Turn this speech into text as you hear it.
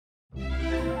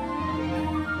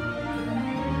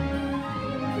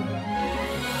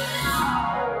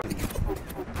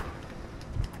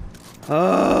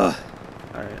Alright.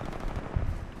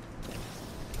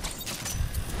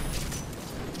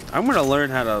 I'm gonna learn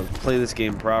how to play this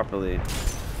game properly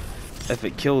if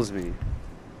it kills me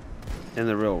in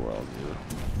the real world, you know?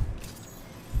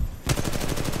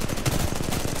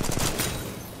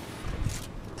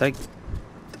 Like,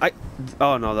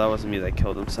 oh no, that wasn't me that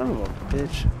killed him. Son of a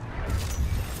bitch.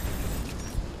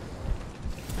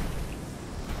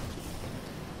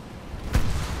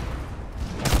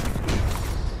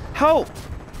 How?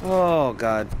 Oh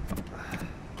god.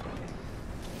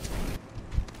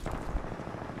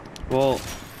 Well,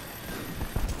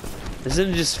 isn't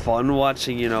it just fun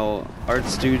watching, you know,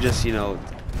 Artstu just, you know,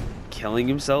 killing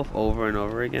himself over and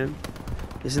over again?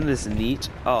 Isn't this neat?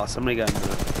 Oh, somebody got in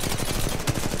the...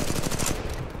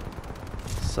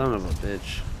 Son of a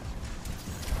bitch.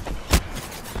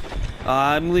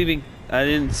 I'm leaving. I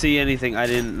didn't see anything. I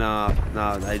didn't, no,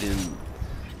 I didn't.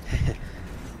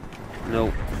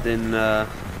 Nope. Then,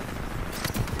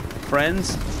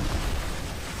 friends?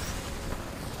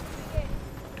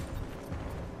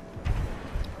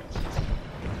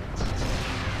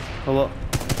 Hello?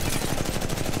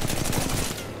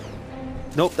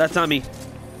 Nope, that's not me. Did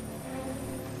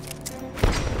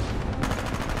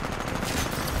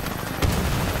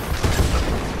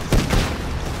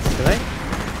I?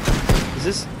 Is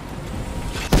this...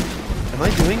 Am I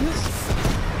doing this?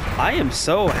 I am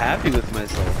so happy with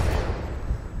myself.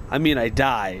 I mean, I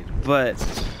died, but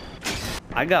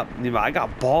I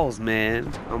got balls,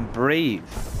 man. I'm brave.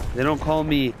 They don't call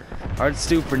me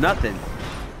Artstu for nothing.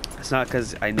 It's not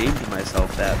because I named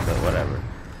myself that, but whatever.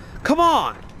 Come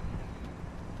on!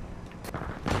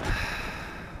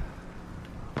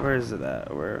 Where is it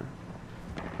at? Where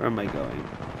am I going?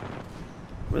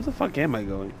 Where the fuck am I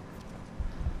going?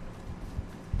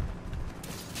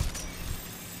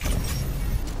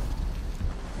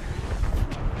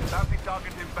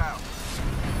 Target inbound.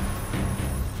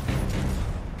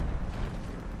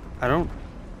 I don't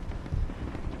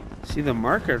see the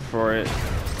marker for it.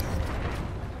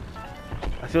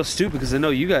 I feel stupid because I know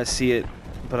you guys see it,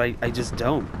 but I just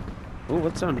don't. Oh,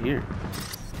 what's down here?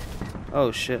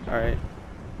 Oh shit, alright.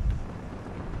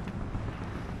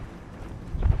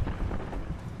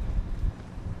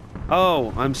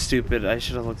 Oh, I'm stupid. I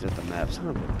should have looked at the map. Son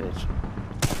of a bitch.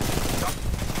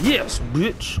 Yes,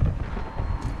 bitch!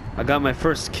 I got my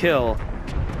first kill.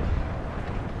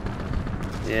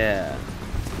 Yeah.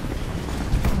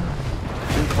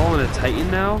 I'm calling it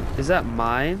Titan now? Is that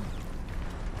mine?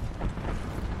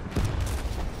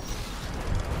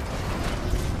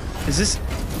 Is this...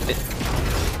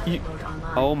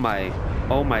 oh my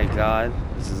god.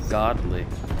 This is godly.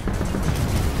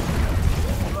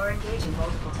 You're engaging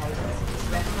multiple Titans.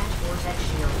 Recommend vortex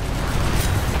shield.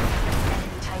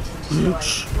 Enemy Titan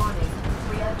destroyed. Warning.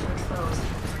 Reactor exposed.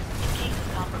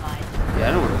 Yeah,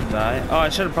 I don't want to die. Oh, I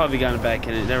should have probably gotten back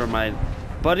in it. Never mind.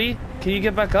 Buddy, can you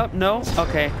get back up? No?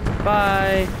 Okay.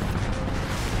 Bye.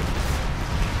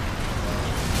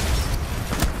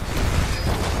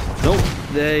 Nope.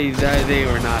 They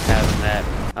were not having that.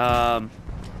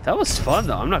 That was fun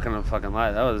though. I'm not gonna fucking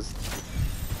lie. That was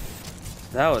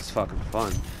fucking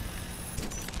fun.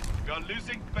 You're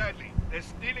losing badly. They're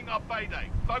stealing our payday.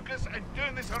 Focus and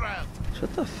turn this around.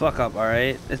 Shut the fuck up,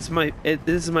 alright? This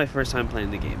is my first time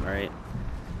playing the game, alright?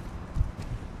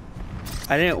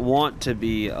 I didn't want to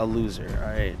be a loser,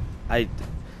 alright?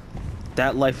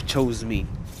 That life chose me.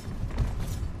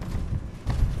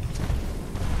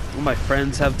 All my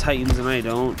friends have Titans and I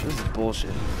don't. This is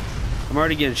bullshit. I'm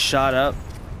already getting shot up.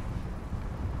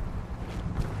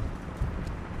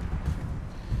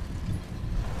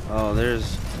 Oh,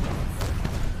 there's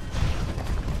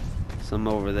some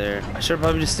over there. I should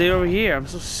probably just stay over here. I'm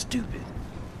so stupid.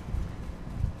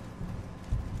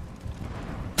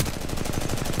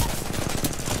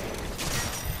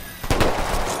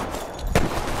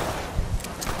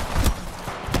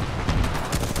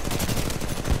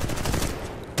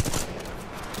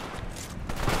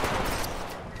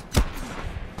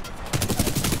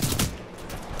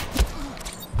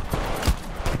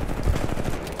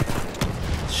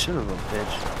 Son of a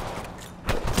bitch.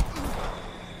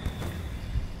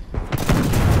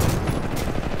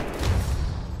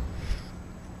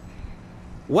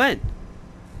 When?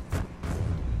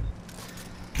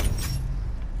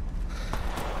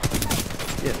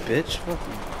 Yeah, bitch.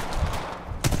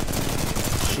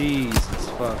 Jesus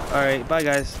fuck. Alright, bye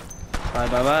guys. Bye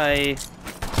bye bye.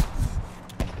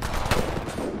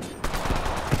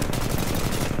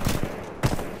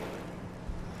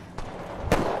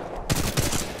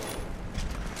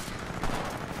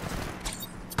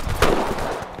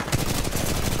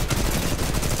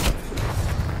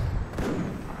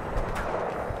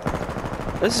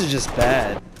 This is just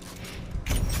bad.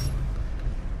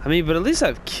 I mean, but at least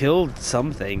I've killed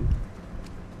something.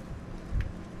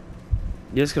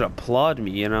 You just could applaud me,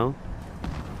 you know?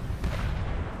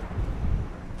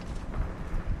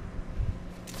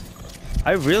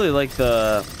 I really like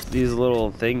these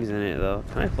little things in it, though.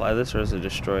 Can I fly this, or is it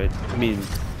destroyed? I mean,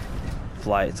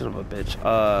 fly it, son of a bitch.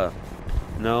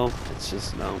 No, it's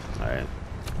just no. Alright.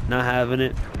 Not having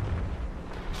it.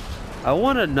 I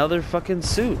want another fucking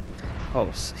suit. Oh,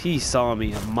 he saw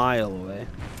me a mile away.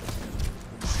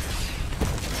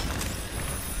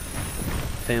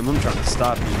 Fam, I'm trying to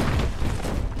stop you.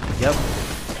 Yep.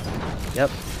 Yep.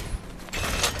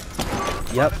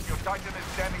 Yep. Your Titan is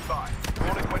standing by.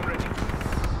 Call it when ready.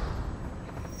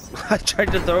 I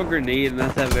tried to throw a grenade, and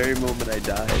at that very moment I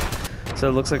died. So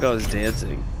it looks like I was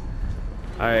dancing.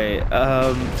 Alright,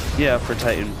 yeah, for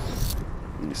Titan.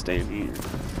 Let me stay in here.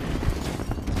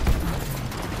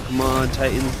 Come on,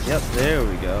 Titan. Yep, there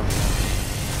we go.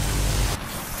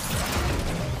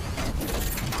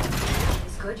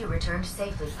 It's good you returned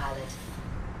safely, pilot.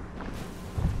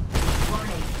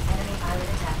 Warning, enemy pilot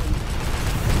attacking.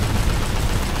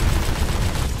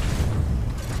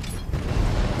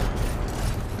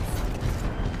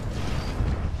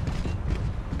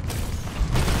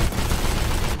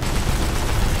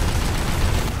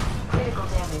 Critical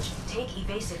damage. Take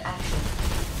evasive action.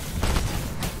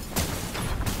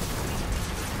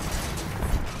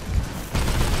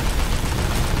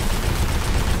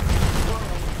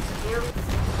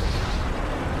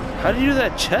 How do you do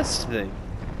that chest thing?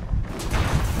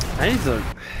 I need to...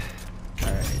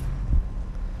 Alright.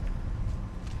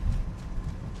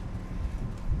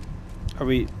 Are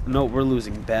we... No, we're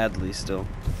losing badly still.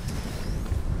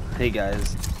 Hey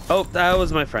guys. Oh, that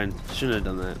was my friend. Shouldn't have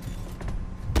done that.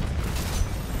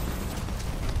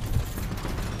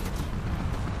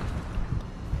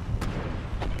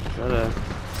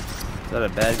 Is that a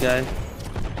bad guy?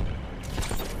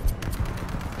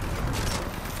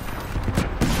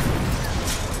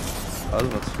 I was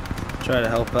about to try to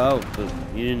help out, but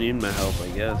you didn't need my help, I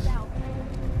guess.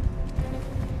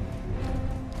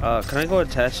 Can I go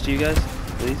attach to you guys,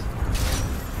 please?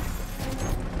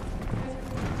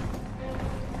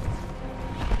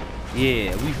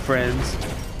 Yeah, we friends.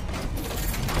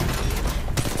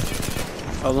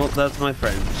 Oh no, that's my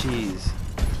friend. Jeez.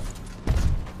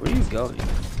 Where are you going?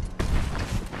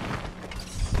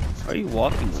 Why are you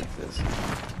walking like this?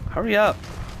 Hurry up.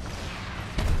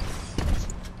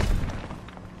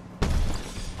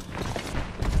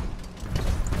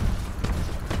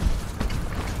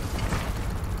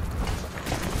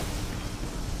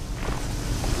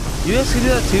 You guys can do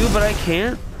that too, but I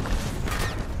can't.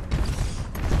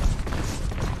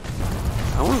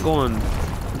 I want to go on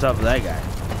top of that guy.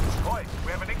 Boy,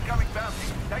 we have an incoming bounty.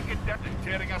 Take it down and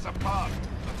tearing us apart.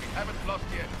 But we haven't lost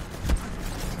yet.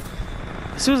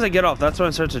 As soon as I get off, that's when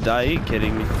I start to die. Are you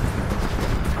kidding me?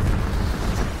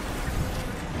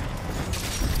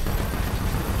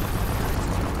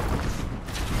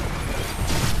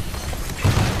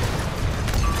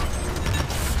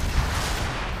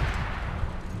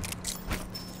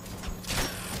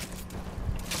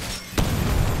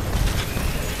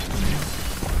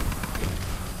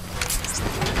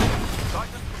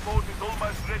 Titan's support is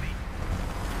almost ready.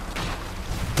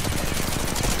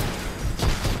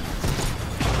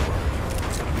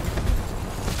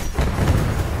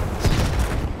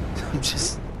 I'm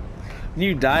just... When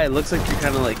you die, it looks like you're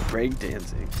kind of like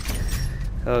breakdancing.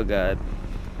 Oh god.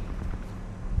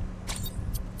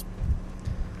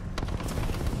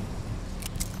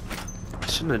 I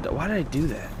shouldn't have... Why did I do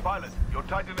that? Pilot, your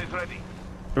Titan is ready.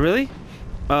 Really?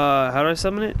 How do I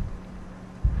summon it?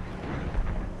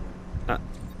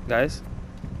 Guys?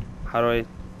 How do I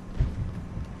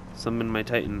summon my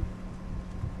Titan?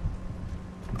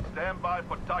 Stand by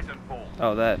for Titanfall.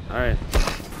 Oh, that. Alright.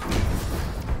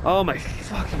 Oh my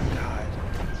fucking god.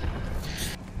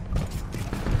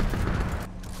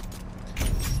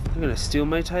 I'm gonna steal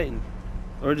my Titan.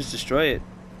 Or just destroy it.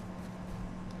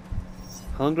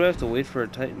 How long do I have to wait for a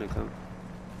Titan to come?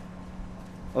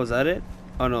 Oh, is that it?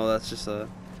 Oh no, that's just a...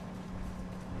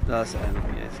 That's the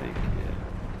enemy, I think. Yeah.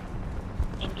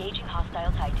 Engaging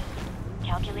hostile Titans.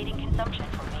 Calculating consumption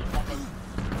for main weapon.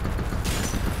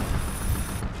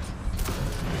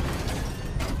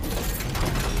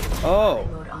 Oh!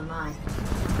 Mode online.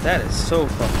 That is so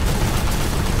fucking...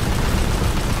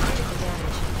 Critical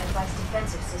damage. Advanced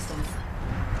defensive systems.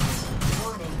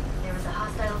 Warning. There is a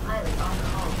hostile pilot on the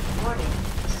hull. Warning.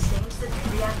 Sustained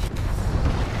severe reaction.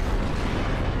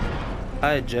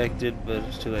 I ejected, but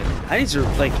it's too late. I need to,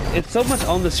 like, it's so much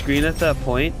on the screen at that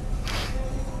point.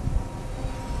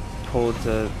 Hold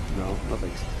to... No,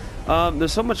 thanks.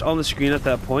 There's so much on the screen at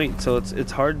that point, so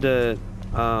it's hard to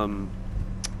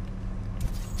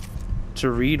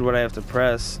read what I have to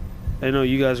press. I know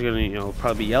you guys are gonna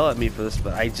probably yell at me for this,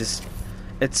 but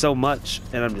it's so much,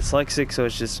 and I'm dyslexic, so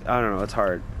it's just, I don't know, it's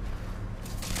hard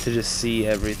to just see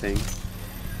everything.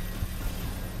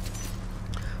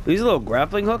 These little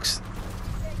grappling hooks,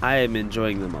 I am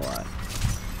enjoying them a lot.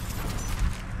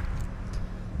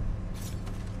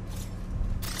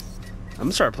 I'm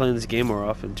gonna start playing this game more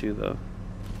often too, though.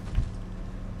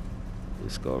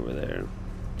 Let's go over there.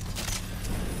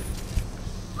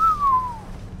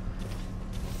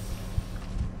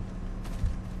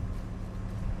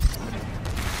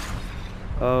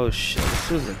 Oh shit, as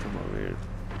soon as I come over here.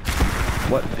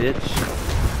 What, bitch?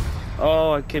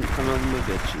 Oh, I can't come on the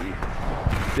bitchy.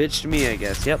 Bitched me, I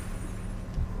guess, yep.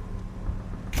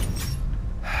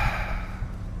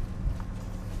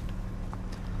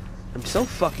 I'm so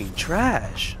fucking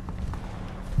trash.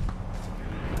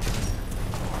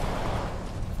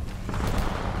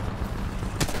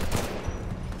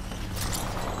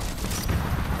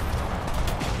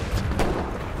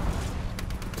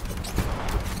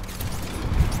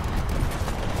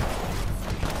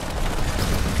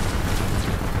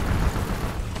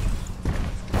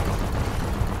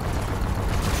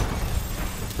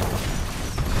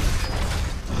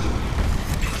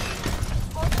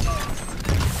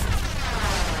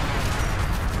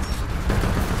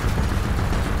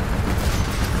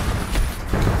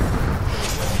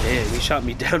 He shot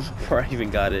me down before I even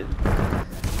got it.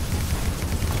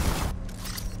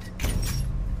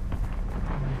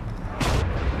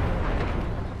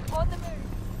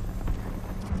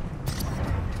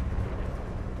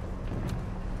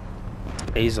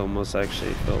 A's almost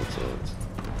actually filled, so it's...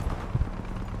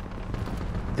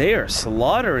 They are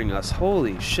slaughtering us.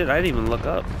 Holy shit, I didn't even look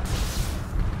up.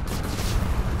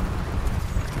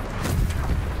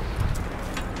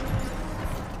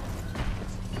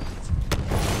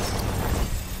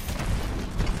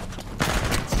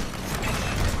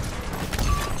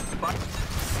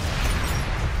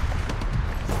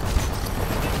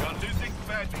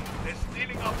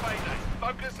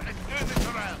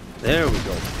 There we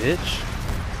go, bitch.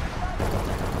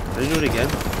 Did I do it again?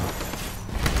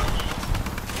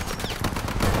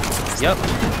 Yep,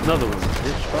 another one,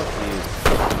 bitch. Fuck you.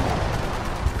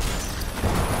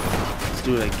 Let's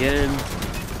do it again.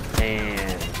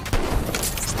 And...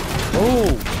 Oh!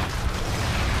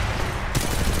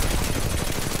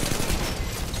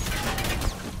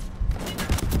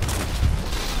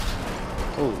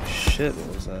 Oh shit,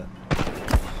 what was that?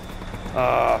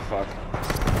 Ah, fuck.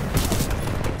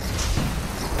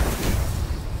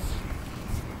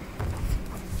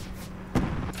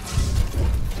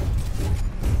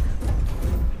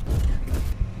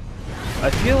 I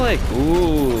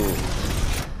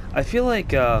feel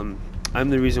like I'm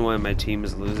the reason why my team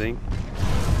is losing.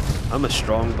 I'm a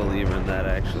strong believer in that,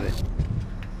 actually.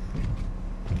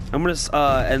 I'm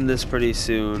gonna end this pretty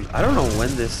soon. I don't know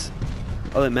when this...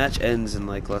 Oh, the match ends in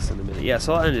like less than a minute. Yeah,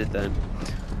 so I'll end it then.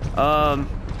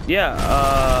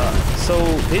 So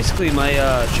basically my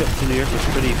trip to New York was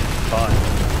pretty fun.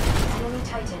 Enemy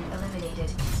Titan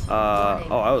eliminated.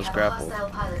 Oh, I was grappled.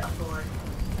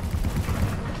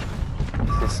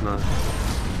 It's not.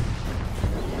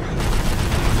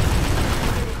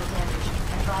 Critical damage.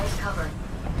 Advise cover.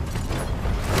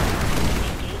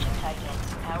 Engaging Titan.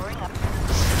 Powering up.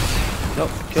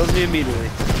 Nope, killed me immediately.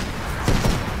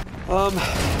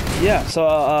 Yeah,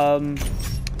 so,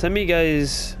 tell me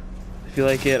guys if you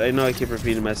like it. I know I keep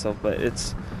repeating myself, but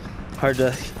it's hard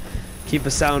to keep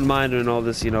a sound mind when all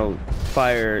this,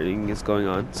 firing is going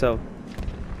on. So,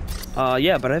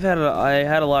 yeah, but I had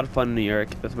a lot of fun in New York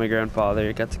with my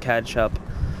grandfather. Got to catch up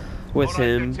with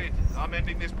him. I'm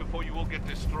ending this before you all get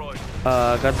destroyed.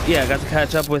 Got to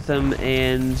catch up with him,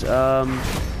 and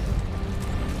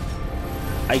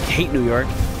I hate New York.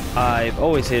 I've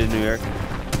always hated New York,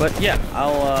 but yeah,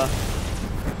 I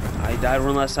died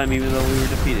one last time, even though we were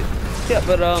defeated. Yeah,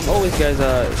 but always, guys,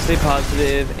 stay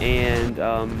positive and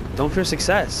don't fear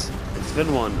success. It's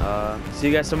been one. See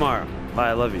you guys tomorrow. Bye.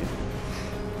 I love you.